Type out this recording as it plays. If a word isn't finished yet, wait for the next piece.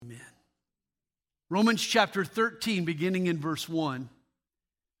Romans chapter 13, beginning in verse 1.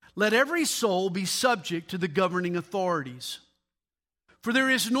 Let every soul be subject to the governing authorities. For there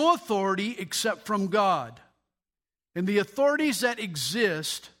is no authority except from God, and the authorities that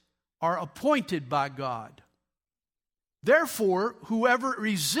exist are appointed by God. Therefore, whoever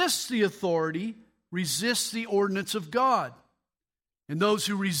resists the authority resists the ordinance of God, and those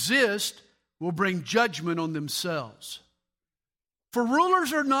who resist will bring judgment on themselves. For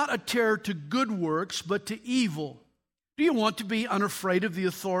rulers are not a terror to good works, but to evil. Do you want to be unafraid of the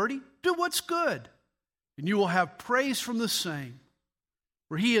authority? Do what's good, and you will have praise from the same.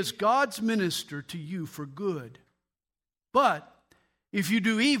 For he is God's minister to you for good. But if you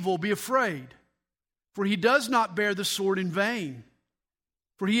do evil, be afraid, for he does not bear the sword in vain.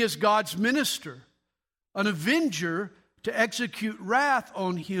 For he is God's minister, an avenger to execute wrath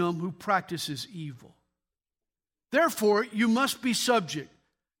on him who practices evil. Therefore, you must be subject,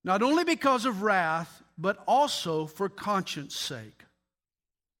 not only because of wrath, but also for conscience sake.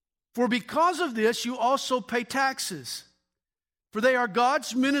 For because of this, you also pay taxes, for they are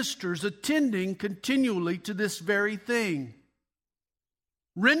God's ministers attending continually to this very thing.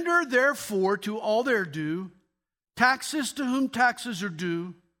 Render therefore to all their due, taxes to whom taxes are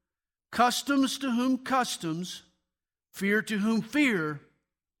due, customs to whom customs, fear to whom fear,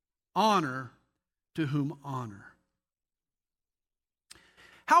 honor to whom honor.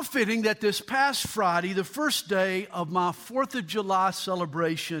 How fitting that this past Friday, the first day of my 4th of July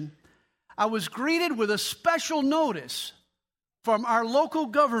celebration, I was greeted with a special notice from our local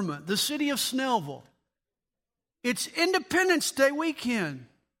government, the city of Snellville. It's Independence Day weekend,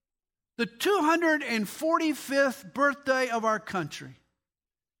 the 245th birthday of our country.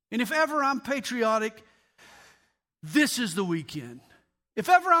 And if ever I'm patriotic, this is the weekend. If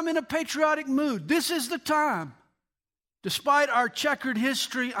ever I'm in a patriotic mood, this is the time. Despite our checkered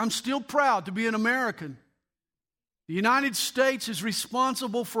history, I'm still proud to be an American. The United States is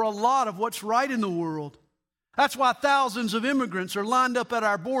responsible for a lot of what's right in the world. That's why thousands of immigrants are lined up at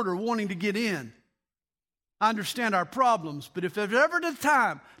our border wanting to get in. I understand our problems, but if there's ever the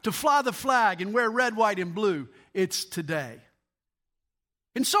time to fly the flag and wear red, white, and blue, it's today.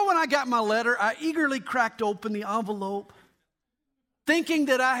 And so when I got my letter, I eagerly cracked open the envelope, thinking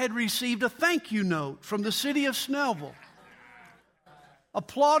that I had received a thank you note from the city of Snellville,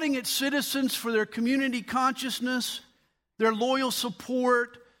 applauding its citizens for their community consciousness, their loyal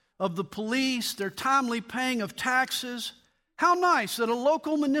support of the police, their timely paying of taxes. How nice that a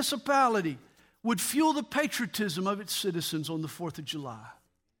local municipality would fuel the patriotism of its citizens on the 4th of July.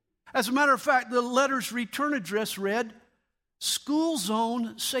 As a matter of fact, the letter's return address read, School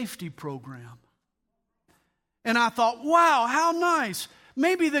Zone Safety Program. And I thought, wow, how nice.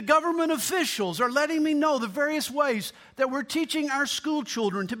 Maybe the government officials are letting me know the various ways that we're teaching our school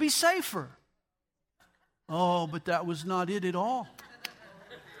children to be safer. Oh, but that was not it at all.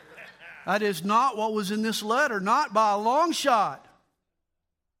 That is not what was in this letter, not by a long shot.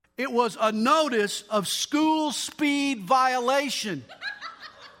 It was a notice of school speed violation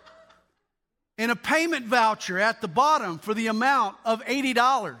and a payment voucher at the bottom for the amount of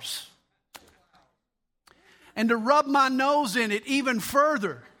 $80. And to rub my nose in it even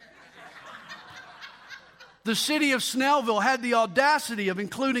further, the city of Snellville had the audacity of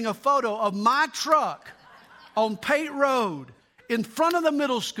including a photo of my truck on Pate Road in front of the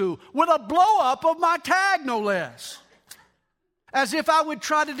middle school with a blow-up of my tag, no less, as if I would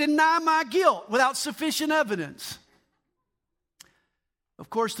try to deny my guilt without sufficient evidence. Of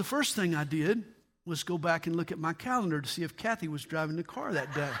course, the first thing I did was go back and look at my calendar to see if Kathy was driving the car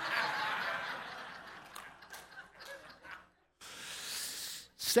that day.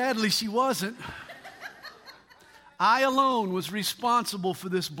 Sadly, she wasn't. I alone was responsible for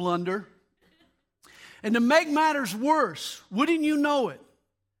this blunder. And to make matters worse, wouldn't you know it,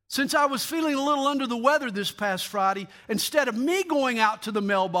 since I was feeling a little under the weather this past Friday, instead of me going out to the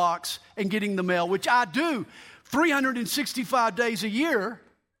mailbox and getting the mail, which I do 365 days a year,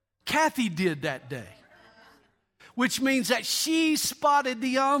 Kathy did that day. Which means that she spotted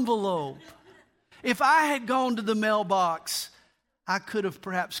the envelope. If I had gone to the mailbox, I could have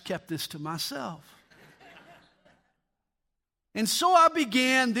perhaps kept this to myself. And so I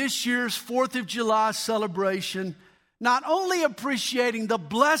began this year's 4th of July celebration, not only appreciating the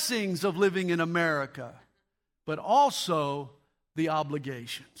blessings of living in America, but also the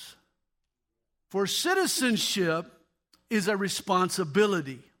obligations. For citizenship is a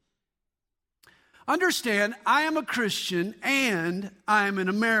responsibility. Understand, I am a Christian and I am an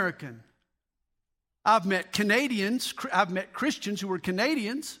American. I've met Christians who were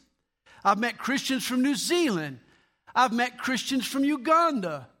Canadians. I've met Christians from New Zealand. I've met Christians from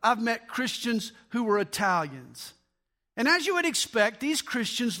Uganda. I've met Christians who were Italians. And as you would expect, these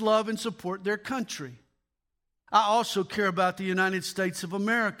Christians love and support their country. I also care about the United States of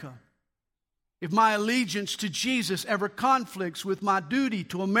America. If my allegiance to Jesus ever conflicts with my duty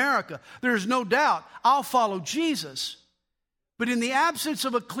to America, there's no doubt I'll follow Jesus. But in the absence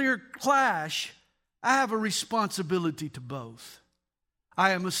of a clear clash, I have a responsibility to both.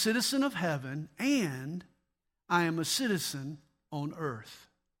 I am a citizen of heaven and I am a citizen on earth.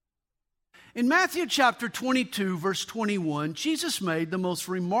 In Matthew chapter 22, verse 21, Jesus made the most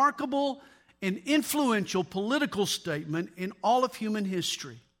remarkable and influential political statement in all of human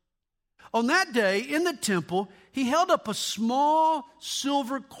history. On that day, in the temple, he held up a small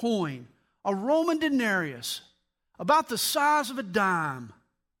silver coin, a Roman denarius, about the size of a dime.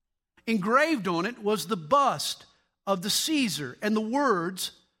 Engraved on it was the bust of the Caesar and the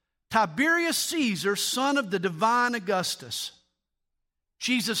words, Tiberius Caesar, son of the divine Augustus.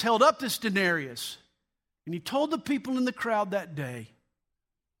 Jesus held up this denarius, and he told the people in the crowd that day,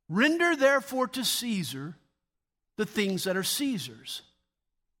 render therefore to Caesar the things that are Caesar's,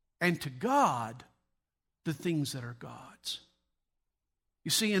 and to God the things that are God's.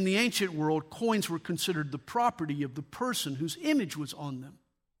 You see, in the ancient world, coins were considered the property of the person whose image was on them.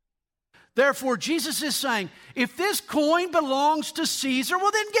 Therefore, Jesus is saying, if this coin belongs to Caesar,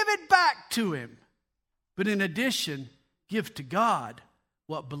 well then give it back to him. But in addition, give to God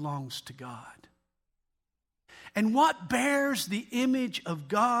what belongs to God. And what bears the image of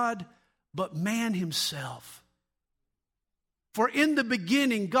God but man himself? For in the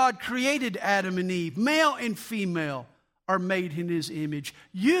beginning, God created Adam and Eve, male and female are made in his image.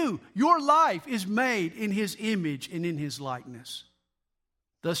 Your life is made in his image and in his likeness.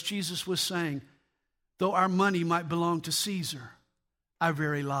 Thus Jesus was saying, though our money might belong to Caesar, our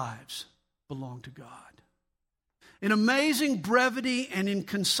very lives belong to God. In amazing brevity and in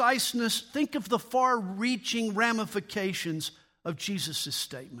conciseness, think of the far-reaching ramifications of Jesus'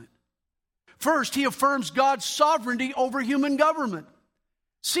 statement. First, he affirms God's sovereignty over human government.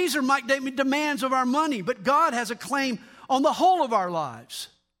 Caesar might make demands of our money, but God has a claim on the whole of our lives.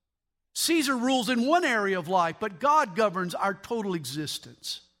 Caesar rules in one area of life, but God governs our total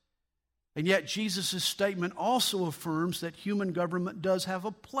existence. And yet Jesus' statement also affirms that human government does have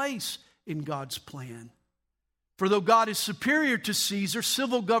a place in God's plan. For though God is superior to Caesar,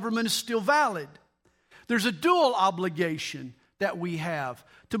 civil government is still valid. There's a dual obligation that we have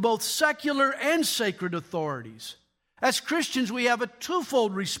to both secular and sacred authorities. As Christians, we have a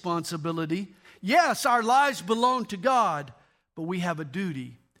twofold responsibility. Yes, our lives belong to God, but we have a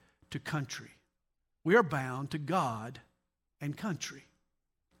duty to country. We are bound to God and country.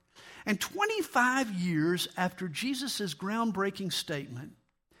 And 25 years after Jesus' groundbreaking statement,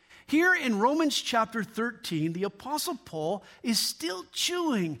 here in Romans chapter 13, the Apostle Paul is still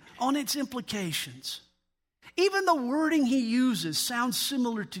chewing on its implications. Even the wording he uses sounds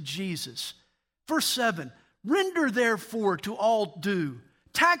similar to Jesus. Verse 7, render therefore to all due,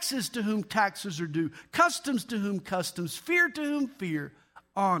 taxes to whom taxes are due, customs to whom customs, fear to whom fear,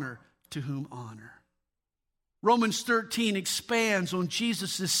 honor to whom honor. Romans 13 expands on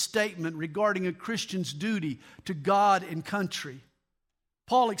Jesus' statement regarding a Christian's duty to God and country.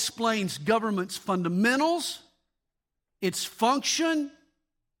 Paul explains government's fundamentals, its function,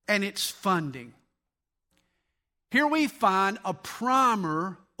 and its funding. Here we find a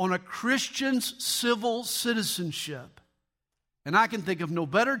primer on a Christian's civil citizenship. And I can think of no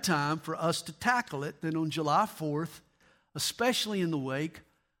better time for us to tackle it than on July 4th, especially in the wake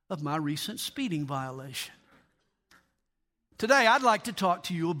of my recent speeding violation. Today, I'd like to talk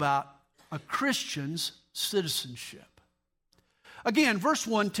to you about a Christian's citizenship. Again, verse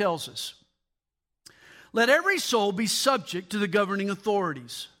 1 tells us, let every soul be subject to the governing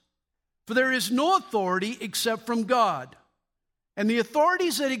authorities. For there is no authority except from God, and the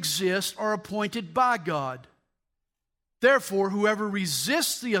authorities that exist are appointed by God. Therefore, whoever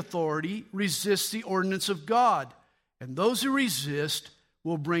resists the authority resists the ordinance of God, and those who resist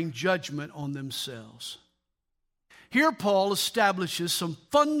will bring judgment on themselves. Here Paul establishes some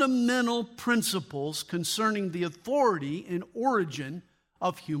fundamental principles concerning the authority and origin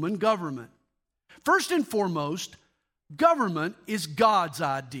of human government. First and foremost, government is God's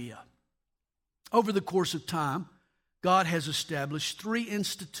idea. Over the course of time, God has established 3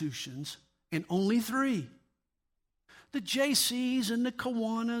 institutions, and only 3. The JCs and the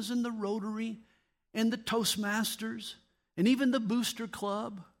Kiwanis and the Rotary and the Toastmasters and even the Booster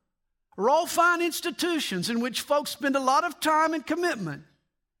Club are all fine institutions in which folks spend a lot of time and commitment.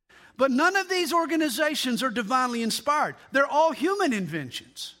 But none of these organizations are divinely inspired. They're all human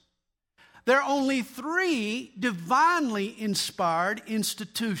inventions. there are only 3 divinely inspired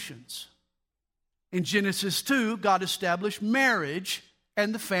institutions. In Genesis 2, God established marriage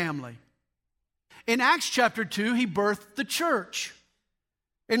and the family. In Acts chapter 2, he birthed the church.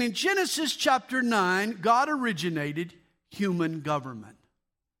 And in Genesis chapter 9, God originated human government.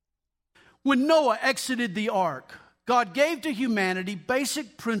 When Noah exited the ark, God gave to humanity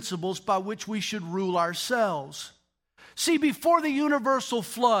basic principles by which we should rule ourselves. See, before the universal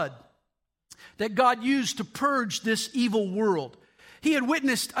flood that God used to purge this evil world, he had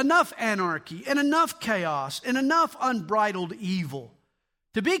witnessed enough anarchy and enough chaos and enough unbridled evil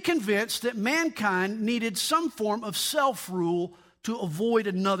to be convinced that mankind needed some form of self-rule to avoid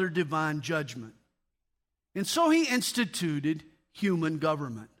another divine judgment. And so he instituted human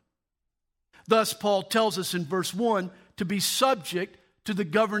government. Thus, Paul tells us in verse 1 to be subject to the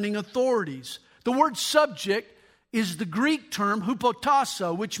governing authorities. The word subject is the Greek term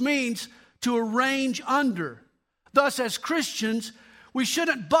hupotasso, which means to arrange under. Thus, as Christians, we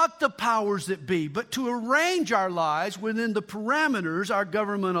shouldn't buck the powers that be, but to arrange our lives within the parameters our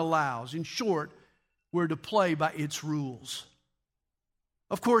government allows. In short, we're to play by its rules.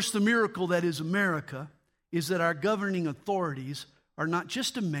 Of course, the miracle that is America is that our governing authorities are not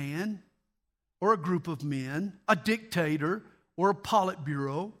just a man or a group of men, a dictator or a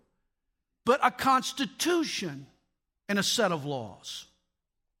Politburo, but a constitution and a set of laws.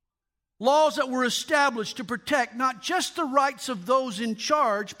 Laws that were established to protect not just the rights of those in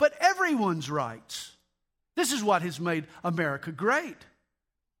charge, but everyone's rights. This is what has made America great.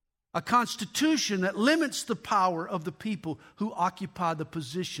 A constitution that limits the power of the people who occupy the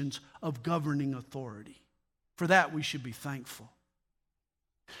positions of governing authority. For that, we should be thankful.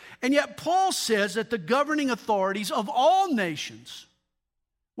 And yet, Paul says that the governing authorities of all nations,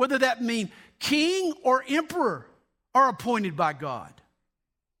 whether that mean king or emperor, are appointed by God.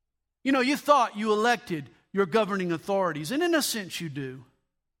 You know, you thought you elected your governing authorities, and in a sense you do.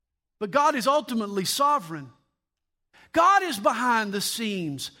 But God is ultimately sovereign. God is behind the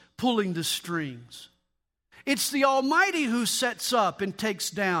scenes, pulling the strings. It's the Almighty who sets up and takes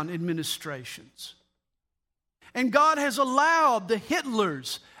down administrations. And God has allowed the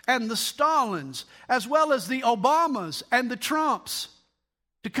Hitlers and the Stalins, as well as the Obamas and the Trumps,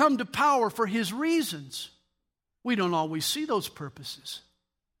 to come to power for His reasons. We don't always see those purposes.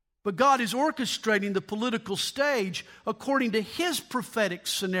 But God is orchestrating the political stage according to His prophetic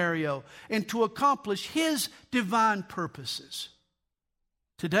scenario and to accomplish His divine purposes.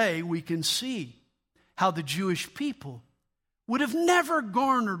 Today, we can see how the Jewish people would have never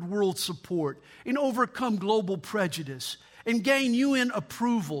garnered world support and overcome global prejudice and gain UN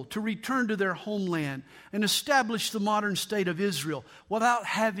approval to return to their homeland and establish the modern state of Israel without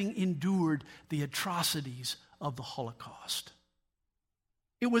having endured the atrocities of the Holocaust.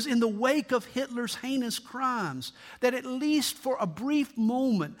 It was in the wake of Hitler's heinous crimes that at least for a brief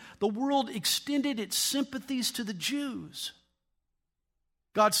moment, the world extended its sympathies to the Jews.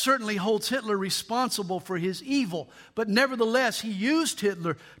 God certainly holds Hitler responsible for his evil, but nevertheless, He used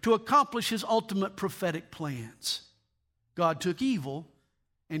Hitler to accomplish His ultimate prophetic plans. God took evil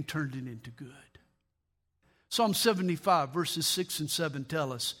and turned it into good. Psalm 75, verses 6 and 7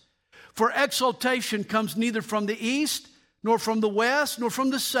 tell us, "For exaltation comes neither from the east, nor from the west, nor from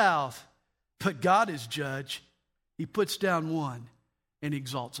the south. But God is judge. He puts down one and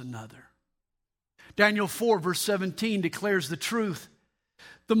exalts another." Daniel 4, verse 17 declares the truth.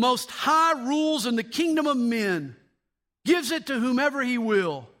 "The Most High rules in the kingdom of men, gives it to whomever He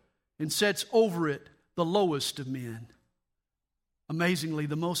will, and sets over it the lowest of men." Amazingly,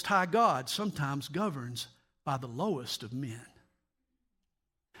 the Most High God sometimes governs by the lowest of men.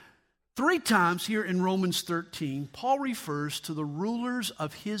 3 times here in Romans 13, Paul refers to the rulers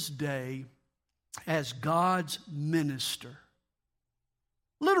of his day as God's minister.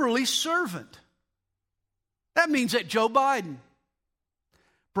 Literally, servant. That means that Joe Biden,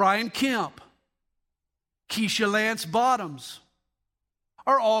 Brian Kemp, Keisha Lance Bottoms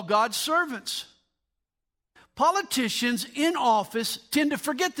are all God's servants. Politicians in office tend to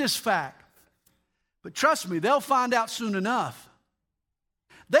forget this fact. But trust me, they'll find out soon enough.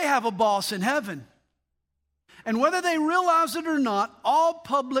 They have a boss in heaven. And whether they realize it or not, all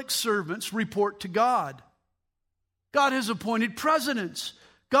public servants report to God. God has appointed presidents,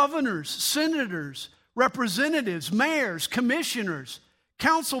 governors, senators, representatives, mayors, commissioners,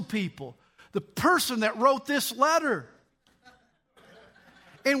 council people, the person that wrote this letter.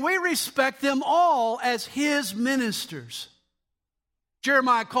 And we respect them all as His ministers.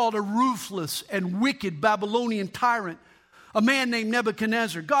 Jeremiah called a ruthless and wicked Babylonian tyrant a man named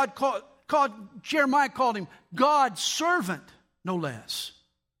Nebuchadnezzar. Jeremiah called him God's servant, no less.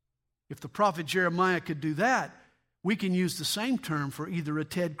 If the prophet Jeremiah could do that, we can use the same term for either a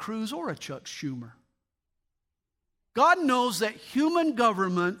Ted Cruz or a Chuck Schumer. God knows that human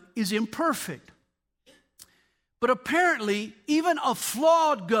government is imperfect. But apparently, even a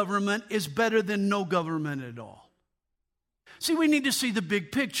flawed government is better than no government at all. See, we need to see the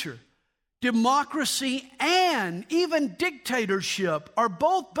big picture. Democracy and even dictatorship are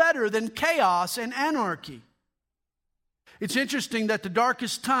both better than chaos and anarchy. It's interesting that the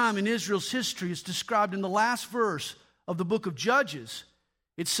darkest time in Israel's history is described in the last verse of the book of Judges.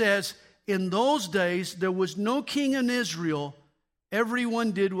 It says, "In those days there was no king in Israel.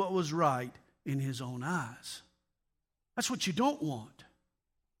 Everyone did what was right in his own eyes." That's what you don't want.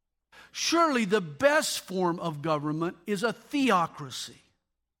 Surely the best form of government is a theocracy.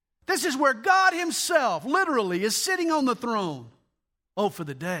 This is where God himself literally is sitting on the throne. Oh, for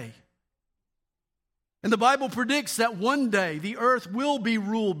the day. And the Bible predicts that one day the earth will be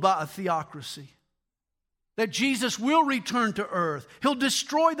ruled by a theocracy. That Jesus will return to earth. He'll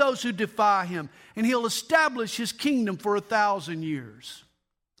destroy those who defy him. And he'll establish his kingdom for 1,000 years.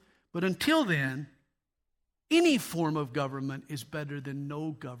 But until then, any form of government is better than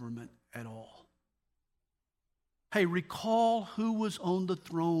no government at all. Hey, recall who was on the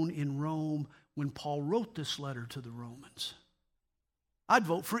throne in Rome when Paul wrote this letter to the Romans. I'd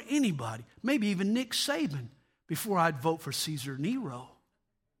vote for anybody, maybe even Nick Saban, before I'd vote for Caesar Nero.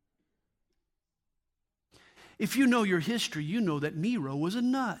 If you know your history, you know that Nero was a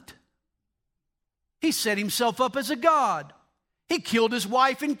nut. He set himself up as a god. He killed his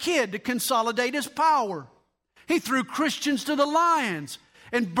wife and kid to consolidate his power. He threw Christians to the lions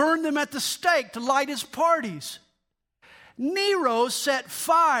and burned them at the stake to light his parties. Nero set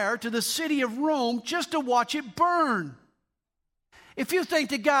fire to the city of Rome just to watch it burn. If you think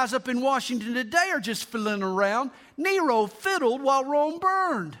the guys up in Washington today are just fiddling around, Nero fiddled while Rome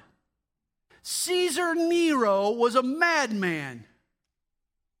burned. Caesar Nero was a madman.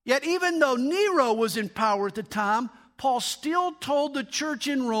 Yet even though Nero was in power at the time, Paul still told the church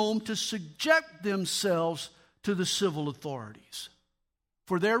in Rome to subject themselves to the civil authorities.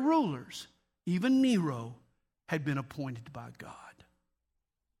 For their rulers, even Nero, had been appointed by God.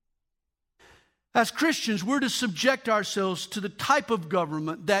 As Christians, we're to subject ourselves to the type of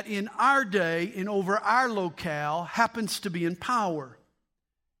government that in our day and over our locale happens to be in power.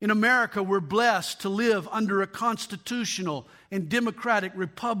 In America, we're blessed to live under a constitutional and democratic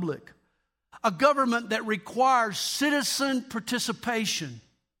republic, a government that requires citizen participation.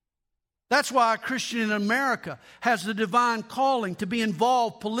 That's why a Christian in America has the divine calling to be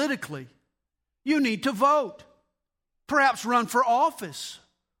involved politically. You need to vote, perhaps run for office,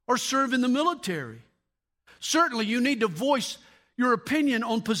 or serve in the military. Certainly, you need to voice your opinion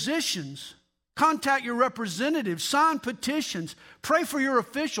on positions. Contact your representatives, sign petitions, pray for your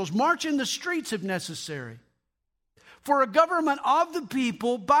officials, march in the streets if necessary. For a government of the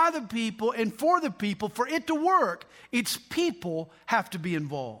people, by the people, and for the people, for it to work, its people have to be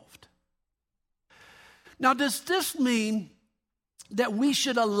involved. Now, does this mean that we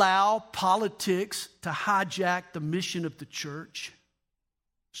should allow politics to hijack the mission of the church?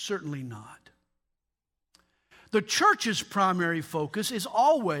 Certainly not. The church's primary focus is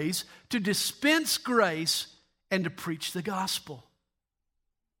always to dispense grace and to preach the gospel.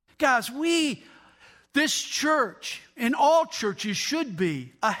 Guys, this church and all churches should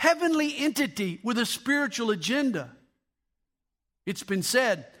be a heavenly entity with a spiritual agenda. It's been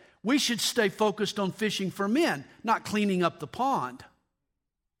said we should stay focused on fishing for men, not cleaning up the pond.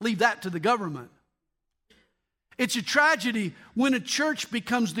 Leave that to the government. It's a tragedy when a church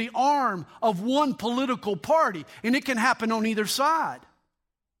becomes the arm of one political party, and it can happen on either side.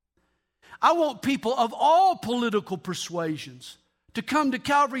 I want people of all political persuasions to come to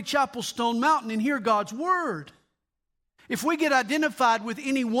Calvary Chapel Stone Mountain and hear God's word. If we get identified with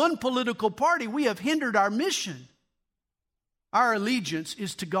any one political party, we have hindered our mission. Our allegiance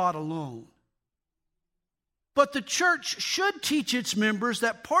is to God alone. But the church should teach its members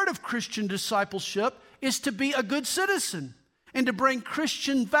that part of Christian discipleship is to be a good citizen and to bring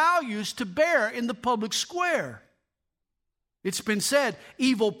Christian values to bear in the public square. It's been said,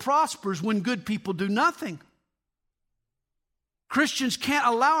 evil prospers when good people do nothing. Christians can't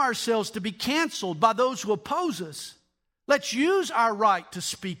allow ourselves to be canceled by those who oppose us. Let's use our right to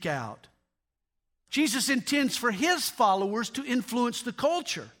speak out. Jesus intends for his followers to influence the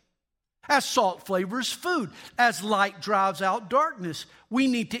culture. As salt flavors food, as light drives out darkness, we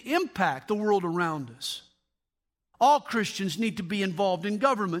need to impact the world around us. All Christians need to be involved in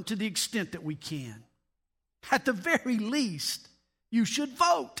government to the extent that we can. At the very least, you should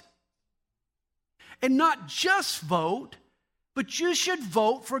vote. And not just vote, but you should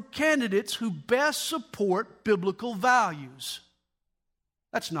vote for candidates who best support biblical values.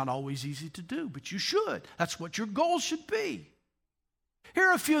 That's not always easy to do, but you should. That's what your goal should be. Here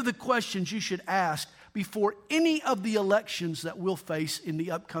are a few of the questions you should ask before any of the elections that we'll face in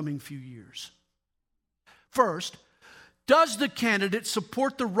the upcoming few years. First, does the candidate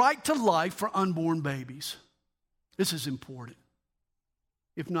support the right to life for unborn babies? This is important,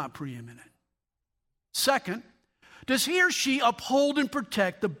 if not preeminent. Second, does he or she uphold and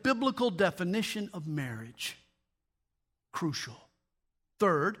protect the biblical definition of marriage? Crucial.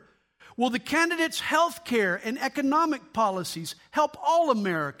 Third, will the candidate's health care and economic policies help all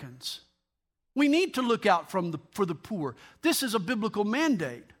Americans? We need to look out for the poor. This is a biblical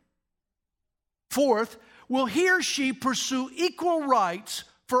mandate. Fourth, will he or she pursue equal rights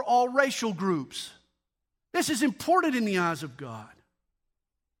for all racial groups? This is important in the eyes of God.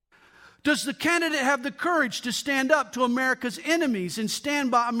 Does the candidate have the courage to stand up to America's enemies and stand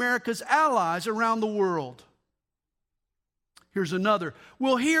by America's allies around the world? Here's another.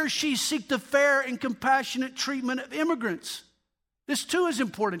 Will he or she seek the fair and compassionate treatment of immigrants? This too is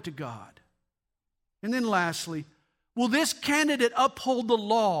important to God. And then lastly, will this candidate uphold the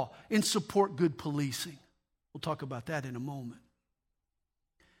law and support good policing? We'll talk about that in a moment.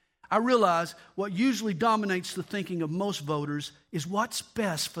 I realize what usually dominates the thinking of most voters is what's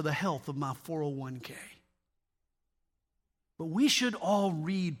best for the health of my 401k. But we should all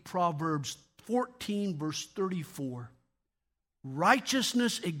read Proverbs 14, verse 34.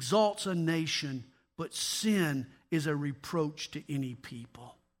 Righteousness exalts a nation, but sin is a reproach to any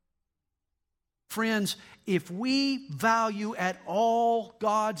people. Friends, if we value at all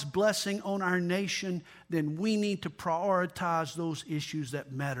God's blessing on our nation, then we need to prioritize those issues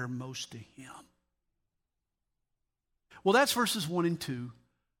that matter most to Him. Well, that's verses 1 and 2,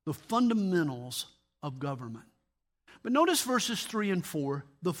 the fundamentals of government. But notice verses 3 and 4,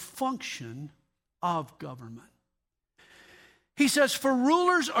 the function of government. He says, for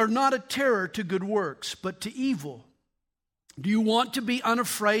rulers are not a terror to good works, but to evil. Do you want to be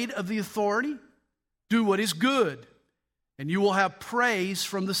unafraid of the authority? Do what is good, and you will have praise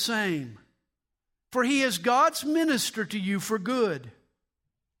from the same. For he is God's minister to you for good.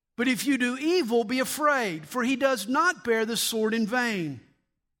 But if you do evil, be afraid, for he does not bear the sword in vain.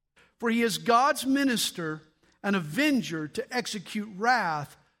 For he is God's minister, an avenger to execute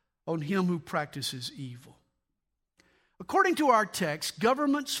wrath on him who practices evil. According to our text,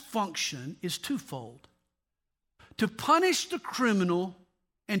 government's function is twofold: to punish the criminal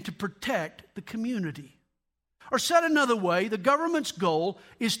and to protect the community. Or said another way, the government's goal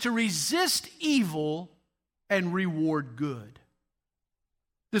is to resist evil and reward good.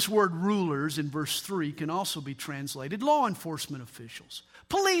 This word rulers in verse 3 can also be translated law enforcement officials,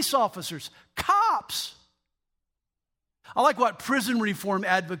 police officers, cops. I like what prison reform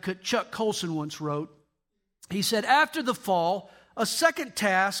advocate Chuck Colson once wrote. He said, after the fall, a second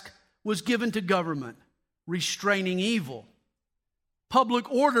task was given to government: restraining evil.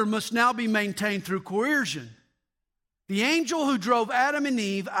 Public order must now be maintained through coercion. The angel who drove Adam and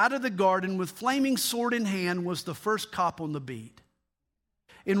Eve out of the garden with flaming sword in hand was the first cop on the beat.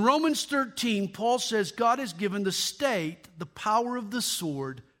 In Romans 13, Paul says God has given the state the power of the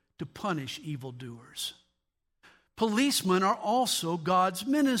sword to punish evildoers. Policemen are also God's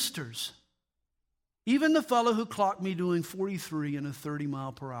ministers. Even the fellow who clocked me doing 43 in a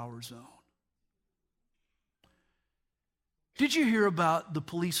 30-mile-per-hour zone. Did you hear about the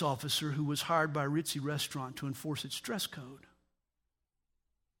police officer who was hired by a ritzy restaurant to enforce its dress code?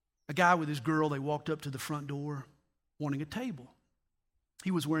 A guy with his girl, they walked up to the front door wanting a table.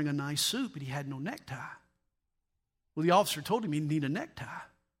 He was wearing a nice suit, but he had no necktie. Well, the officer told him he didn't need a necktie.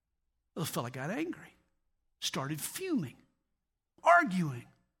 Well, the fella got angry, started fuming, arguing.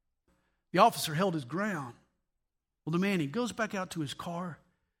 The officer held his ground. Well, the man, he goes back out to his car.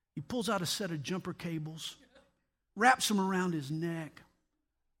 He pulls out a set of jumper cables, wraps them around his neck,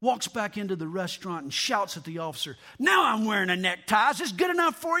 walks back into the restaurant and shouts at the officer, now I'm wearing a necktie. Is this good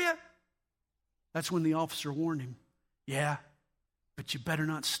enough for you? That's when the officer warned him, yeah, but you better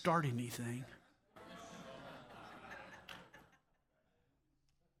not start anything.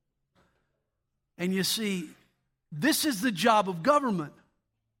 And you see, this is the job of government.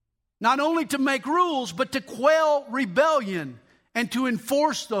 Not only to make rules, but to quell rebellion and to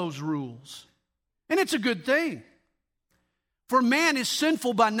enforce those rules. And it's a good thing. For man is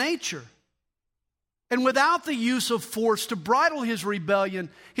sinful by nature. And without the use of force to bridle his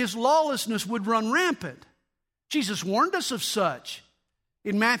rebellion, his lawlessness would run rampant. Jesus warned us of such.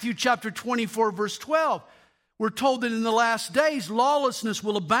 In Matthew chapter 24, verse 12, we're told that in the last days, lawlessness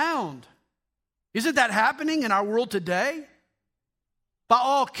will abound. Isn't that happening in our world today? By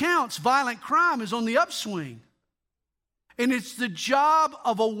all counts, violent crime is on the upswing. And it's the job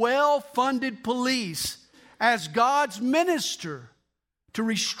of a well-funded police as God's minister to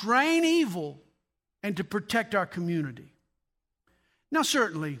restrain evil and to protect our community. Now,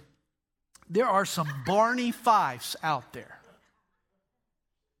 certainly, there are some Barney Fifes out there.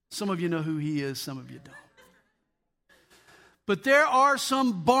 Some of you know who he is, some of you don't. But there are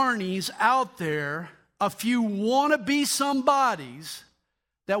some Barneys out there, a few wannabe somebodies,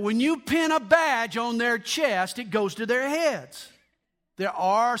 that when you pin a badge on their chest, it goes to their heads. There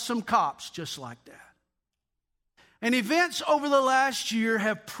are some cops just like that. And events over the last year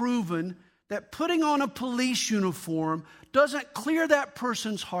have proven that putting on a police uniform doesn't clear that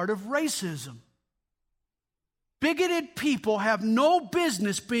person's heart of racism. Bigoted people have no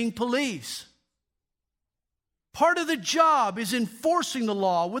business being police. Part of the job is enforcing the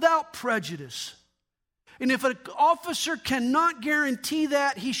law without prejudice. And if an officer cannot guarantee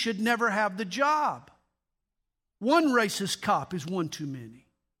that, he should never have the job. One racist cop is one too many.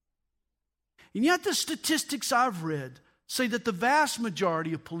 And yet the statistics I've read say that the vast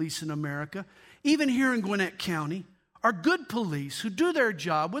majority of police in America, even here in Gwinnett County, are good police who do their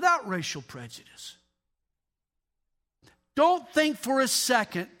job without racial prejudice. Don't think for a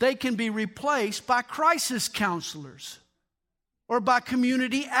second they can be replaced by crisis counselors or by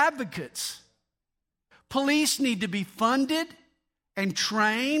community advocates. Police need to be funded and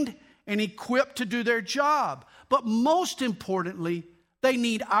trained and equipped to do their job. But most importantly, they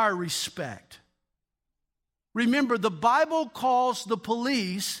need our respect. Remember, the Bible calls the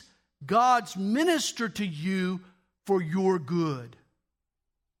police God's minister to you for your good.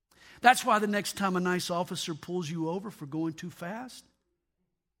 That's why the next time a nice officer pulls you over for going too fast,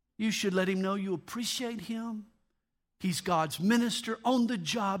 you should let him know you appreciate him. He's God's minister on the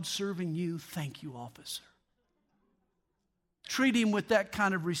job serving you. Thank you, officer. Treat him with that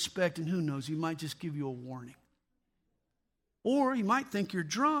kind of respect, and who knows, he might just give you a warning. Or he might think you're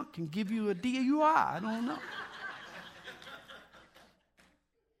drunk and give you a DUI. I don't know.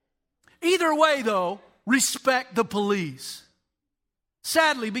 Either way, though, respect the police.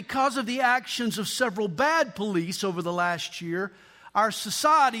 Sadly, because of the actions of several bad police over the last year, our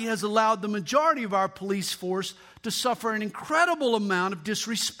society has allowed the majority of our police force to suffer an incredible amount of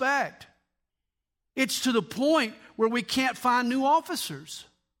disrespect. It's to the point where we can't find new officers.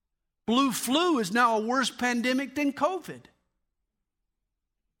 Blue flu is now a worse pandemic than COVID.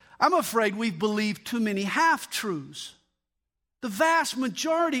 I'm afraid we've believed too many half-truths. The vast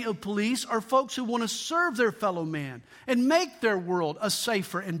majority of police are folks who want to serve their fellow man and make their world a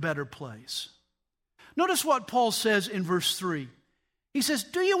safer and better place. Notice what Paul says in verse 3. He says,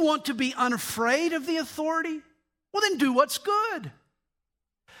 do you want to be unafraid of the authority? Well, then do what's good.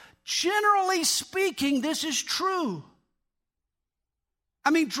 Generally speaking, this is true. I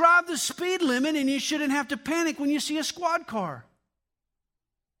mean, drive the speed limit and you shouldn't have to panic when you see a squad car.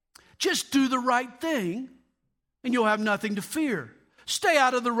 Just do the right thing and you'll have nothing to fear. Stay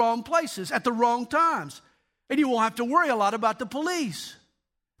out of the wrong places at the wrong times, and you won't have to worry a lot about the police.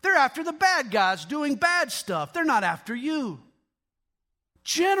 They're after the bad guys doing bad stuff. They're not after you.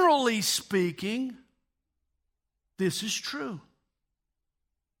 Generally speaking, this is true.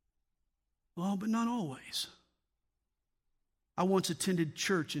 Well, but not always. I once attended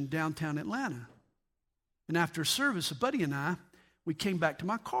church in downtown Atlanta, and after service, a buddy and I, we came back to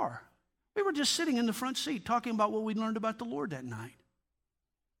my car. We were just sitting in the front seat talking about what we learned about the Lord that night,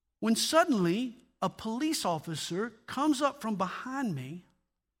 when suddenly a police officer comes up from behind me,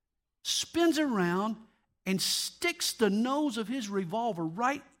 spins around, and sticks the nose of his revolver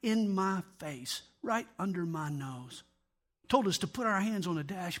right in my face, right under my nose. Told us to put our hands on the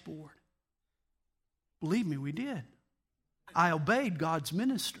dashboard. Believe me, we did. I obeyed God's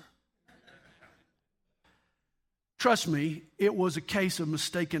minister. Trust me, it was a case of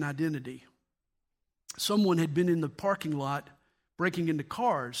mistaken identity. Someone had been in the parking lot breaking into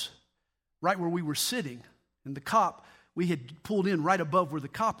cars right where we were sitting. And the cop, we had pulled in right above where the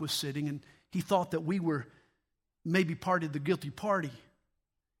cop was sitting, and he thought that we were maybe part of the guilty party.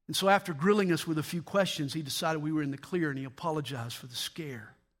 And so after grilling us with a few questions, he decided we were in the clear, and he apologized for the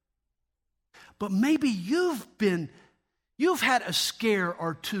scare. But maybe you've had a scare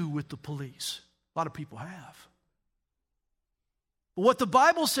or two with the police. A lot of people have. But what the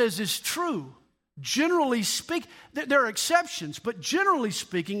Bible says is true. Generally speaking, there are exceptions, but generally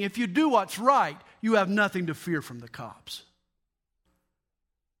speaking, if you do what's right, you have nothing to fear from the cops.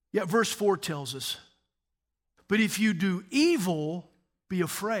 Yet verse 4 tells us, but if you do evil, be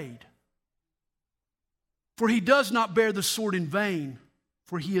afraid. For he does not bear the sword in vain,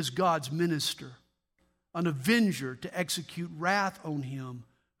 for he is God's minister, an avenger to execute wrath on him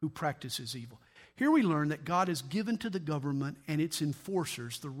who practices evil. Here we learn that God has given to the government and its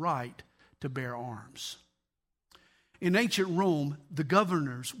enforcers the right to bear arms. In ancient Rome, the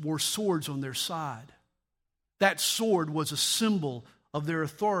governors wore swords on their side. That sword was a symbol of their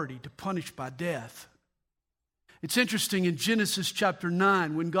authority to punish by death. It's interesting in Genesis chapter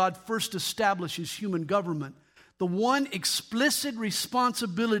 9, when God first establishes human government, the one explicit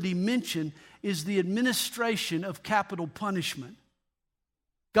responsibility mentioned is the administration of capital punishment.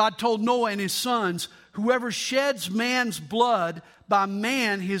 God told Noah and his sons, "Whoever sheds man's blood, by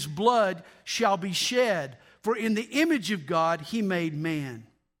man his blood shall be shed. For in the image of God he made man."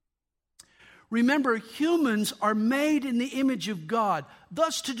 Remember, humans are made in the image of God.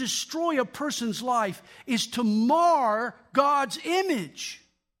 Thus, to destroy a person's life is to mar God's image.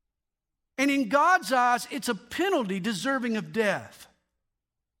 And in God's eyes, it's a penalty deserving of death.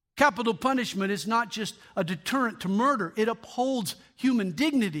 Capital punishment is not just a deterrent to murder. It upholds human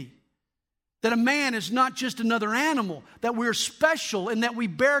dignity. That a man is not just another animal, that we're special and that we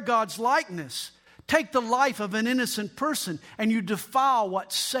bear God's likeness. Take the life of an innocent person and you defile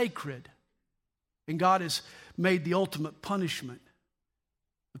what's sacred. And God has made the ultimate punishment,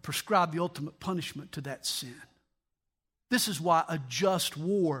 prescribed the ultimate punishment to that sin. This is why a just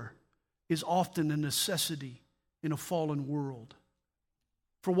war is often a necessity in a fallen world.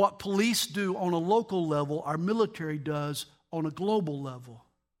 For what police do on a local level, our military does on a global level.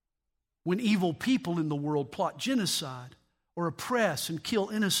 When evil people in the world plot genocide or oppress and kill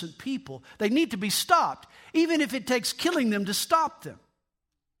innocent people, they need to be stopped, even if it takes killing them to stop them.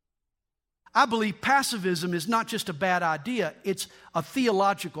 I believe pacifism is not just a bad idea, it's a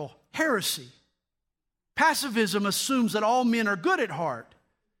theological heresy. Pacifism assumes that all men are good at heart.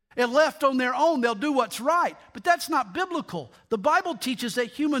 If left on their own, they'll do what's right. But that's not biblical. The Bible teaches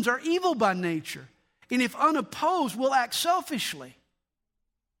that humans are evil by nature, and if unopposed, will act selfishly.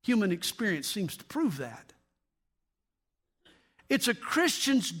 Human experience seems to prove that. It's a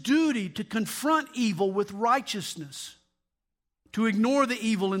Christian's duty to confront evil with righteousness. To ignore the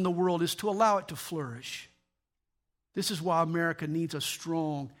evil in the world is to allow it to flourish. This is why America needs a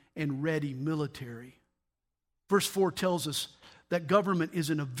strong and ready military. Verse 4 tells us that government is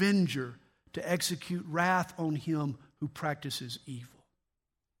an avenger to execute wrath on him who practices evil.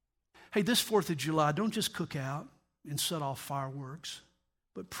 Hey, this 4th of July, don't just cook out and set off fireworks,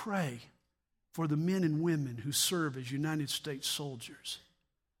 but pray for the men and women who serve as United States soldiers,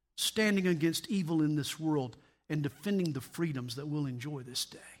 standing against evil in this world and defending the freedoms that we'll enjoy this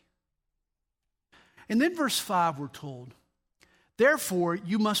day. And then verse 5 we're told, "Therefore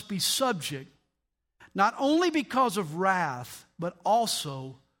you must be subject, not only because of wrath, but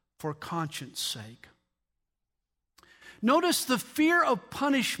also for conscience sake." Notice the fear of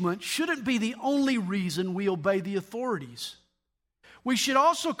punishment shouldn't be the only reason we obey the authorities. We should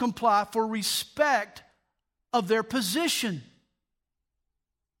also comply for respect of their position.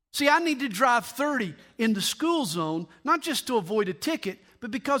 See, I need to drive 30 in the school zone, not just to avoid a ticket, but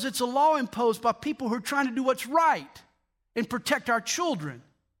because it's a law imposed by people who are trying to do what's right and protect our children.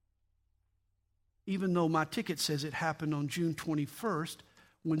 Even though my ticket says it happened on June 21st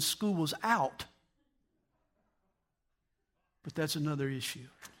when school was out. But that's another issue.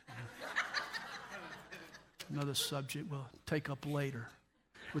 Another subject we'll take up later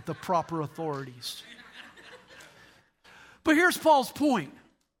with the proper authorities. But here's Paul's point.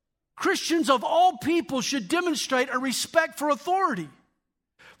 Christians of all people should demonstrate a respect for authority.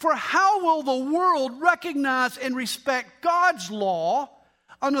 For how will the world recognize and respect God's law,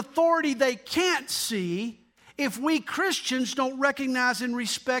 an authority they can't see, if we Christians don't recognize and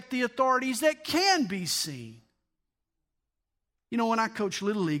respect the authorities that can be seen? You know, when I coach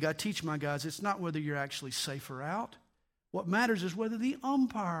Little League, I teach my guys, it's not whether you're actually safe or out. What matters is whether the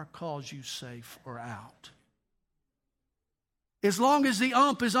umpire calls you safe or out. As long as the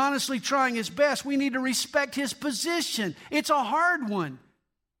ump is honestly trying his best, we need to respect his position. It's a hard one.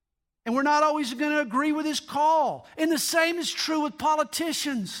 And we're not always going to agree with his call. And the same is true with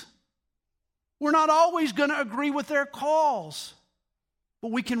politicians. We're not always going to agree with their calls.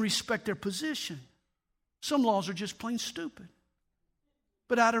 But we can respect their position. Some laws are just plain stupid.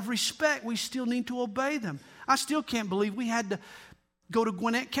 But out of respect, we still need to obey them. I still can't believe we had to go to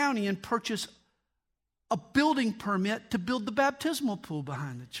Gwinnett County and purchase a building permit to build the baptismal pool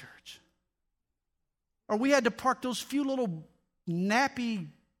behind the church. Or we had to park those few little nappy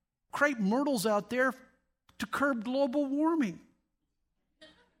crepe myrtles out there to curb global warming.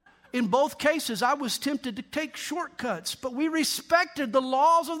 In both cases, I was tempted to take shortcuts, but we respected the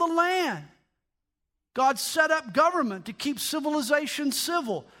laws of the land. God set up government to keep civilization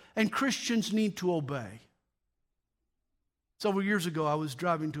civil, and Christians need to obey. Several years ago, I was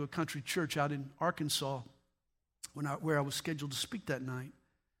driving to a country church out in Arkansas where I was scheduled to speak that night.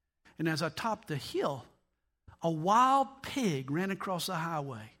 And as I topped the hill, a wild pig ran across the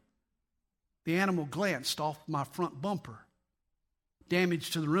highway. The animal glanced off my front bumper. Damage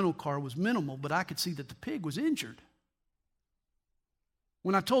to the rental car was minimal, but I could see that the pig was injured.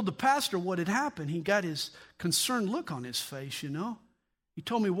 When I told the pastor what had happened, he got his concerned look on his face, He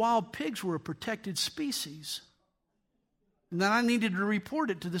told me wild pigs were a protected species, and that I needed to report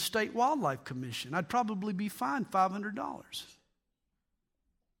it to the State Wildlife Commission. I'd probably be fined $500.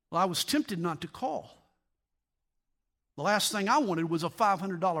 Well, I was tempted not to call. The last thing I wanted was a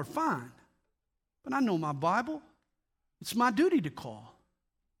 $500 fine. But I know my Bible. It's my duty to call.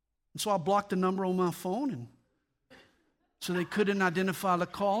 And so I blocked the number on my phone, and so they couldn't identify the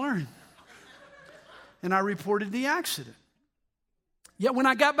caller, and I reported the accident. Yet when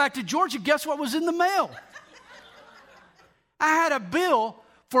I got back to Georgia, guess what was in the mail? I had a bill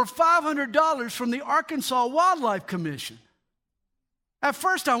for $500 from the Arkansas Wildlife Commission. At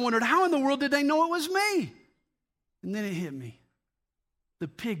first I wondered, how in the world did they know it was me? And then it hit me. The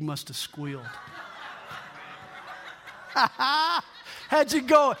pig must have squealed. How'd you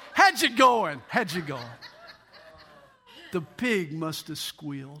go? How'd you going? How'd you going? The pig must have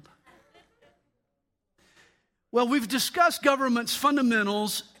squealed. Well, we've discussed government's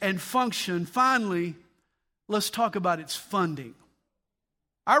fundamentals and function. Finally, let's talk about its funding.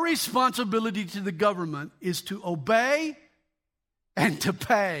 Our responsibility to the government is to obey and to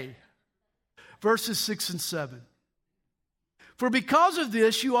pay. Verses 6 and 7. For because of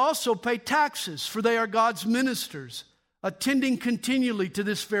this, you also pay taxes, for they are God's ministers, attending continually to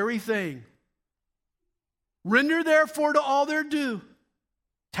this very thing. Render therefore to all their due,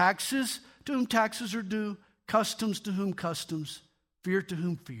 taxes to whom taxes are due, customs to whom customs, fear to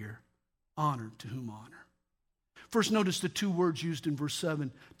whom fear, honor to whom honor. First, notice the two words used in verse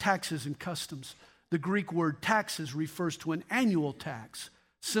 7, taxes and customs. The Greek word taxes refers to an annual tax,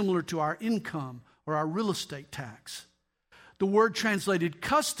 similar to our income or our real estate tax. The word translated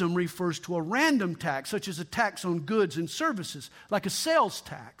custom refers to a random tax, such as a tax on goods and services, like a sales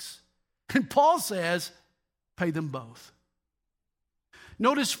tax. And Paul says, pay them both.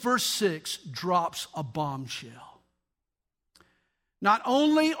 Notice verse 6 drops a bombshell. Not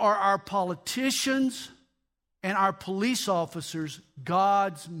only are our politicians and our police officers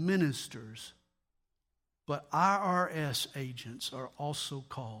God's ministers, but IRS agents are also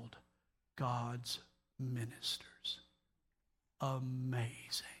called God's ministers.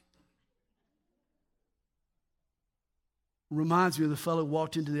 Amazing. Reminds me of the fellow who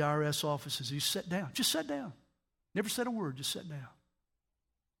walked into the IRS offices. He sat down. Just sat down. Never said a word. Just sat down.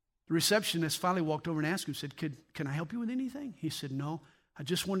 The receptionist finally walked over and asked him, said, can I help you with anything? He said, no. I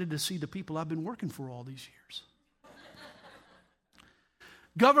just wanted to see the people I've been working for all these years.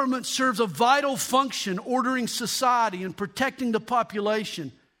 Government serves a vital function, ordering society and protecting the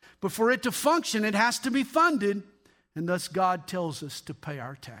population. But for it to function, it has to be funded. And thus God tells us to pay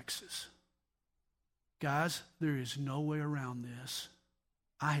our taxes. Guys, there is no way around this.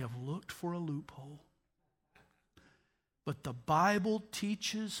 I have looked for a loophole. But the Bible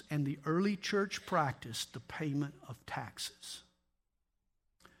teaches and the early church practiced the payment of taxes.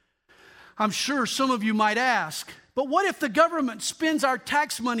 I'm sure some of you might ask, but what if the government spends our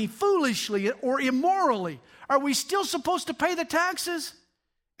tax money foolishly or immorally? Are we still supposed to pay the taxes?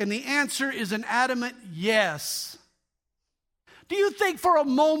 And the answer is an adamant yes. Do you think for a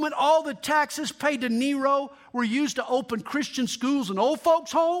moment all the taxes paid to Nero were used to open Christian schools and old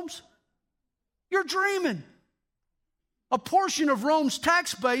folks' homes? You're dreaming. A portion of Rome's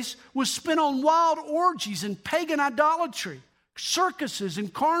tax base was spent on wild orgies and pagan idolatry, circuses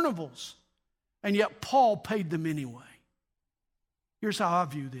and carnivals. And yet Paul paid them anyway. Here's how I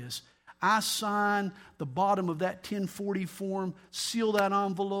view this. I sign the bottom of that 1040 form, seal that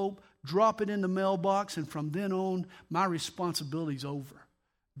envelope, drop it in the mailbox, and from then on, my responsibility is over.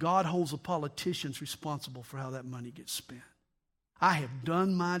 God holds the politicians responsible for how that money gets spent. I have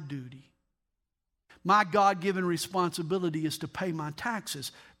done my duty. My God-given responsibility is to pay my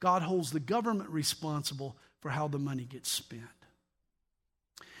taxes. God holds the government responsible for how the money gets spent.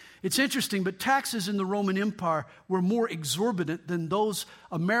 It's interesting, but taxes in the Roman Empire were more exorbitant than those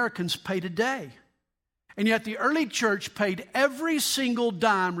Americans pay today. And yet the early church paid every single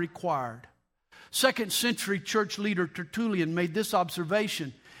dime required. 2nd century church leader Tertullian made this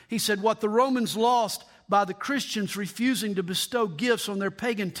observation. He said, what the Romans lost by the Christians refusing to bestow gifts on their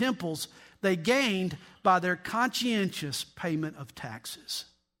pagan temples, they gained by their conscientious payment of taxes.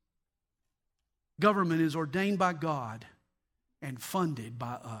 Government is ordained by God and funded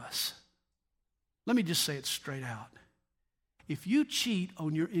by us. Let me just say it straight out. If you cheat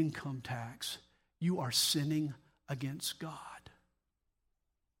on your income tax, you are sinning against God.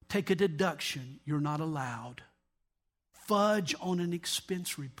 Take a deduction you're not allowed. Fudge on an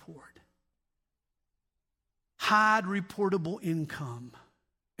expense report. Hide reportable income.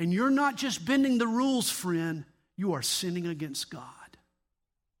 And you're not just bending the rules, friend. You are sinning against God.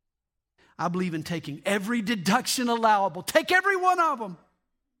 I believe in taking every deduction allowable. Take every one of them.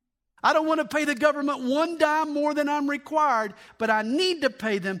 I don't want to pay the government one dime more than I'm required, but I need to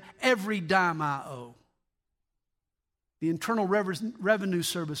pay them every dime I owe. The Internal Revenue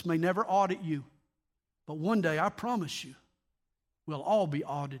Service may never audit you, but one day, I promise you, we'll all be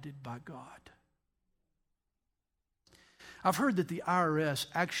audited by God. I've heard that the IRS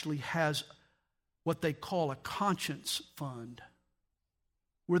actually has what they call a conscience fund,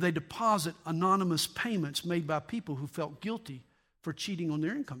 where they deposit anonymous payments made by people who felt guilty for cheating on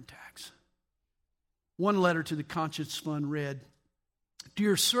their income tax. One letter to the conscience fund read,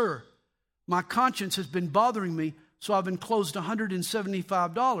 "Dear sir, my conscience has been bothering me, so I've enclosed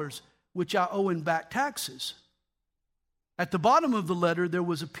 $175, which I owe in back taxes." At the bottom of the letter, there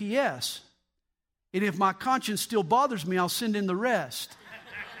was a P.S. And if my conscience still bothers me, I'll send in the rest.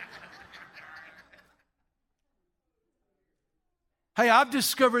 Hey, I've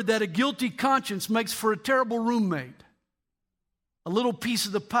discovered that a guilty conscience makes for a terrible roommate. A little piece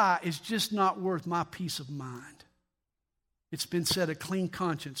of the pie is just not worth my peace of mind. It's been said a clean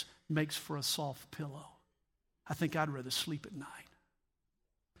conscience makes for a soft pillow. I think I'd rather sleep at night.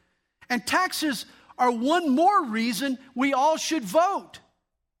 And taxes are one more reason we all should vote.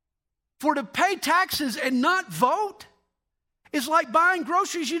 For to pay taxes and not vote is like buying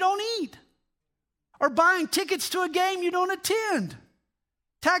groceries you don't eat or buying tickets to a game you don't attend.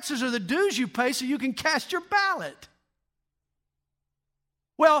 Taxes are the dues you pay so you can cast your ballot.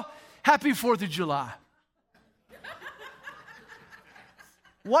 Well, happy 4th of July.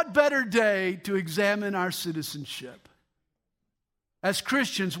 What better day to examine our citizenship? As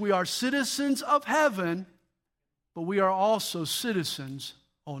Christians, we are citizens of heaven, but we are also citizens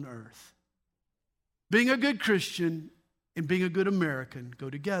on earth. Being a good Christian and being a good American go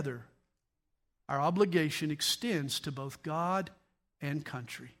together. Our obligation extends to both God and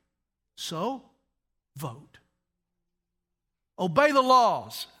country. So, vote. Obey the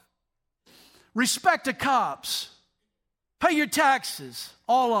laws. Respect the cops. Pay your taxes,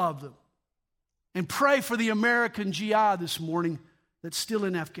 all of them. And pray for the American GI this morning that's still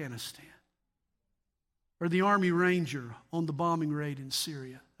in Afghanistan. Or the Army Ranger on the bombing raid in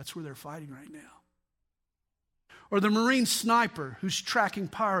Syria. That's where they're fighting right now. Or the Marine sniper who's tracking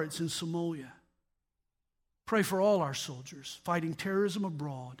pirates in Somalia. Pray for all our soldiers fighting terrorism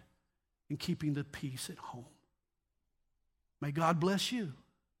abroad and keeping the peace at home. May God bless you,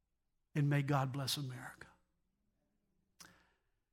 and may God bless America.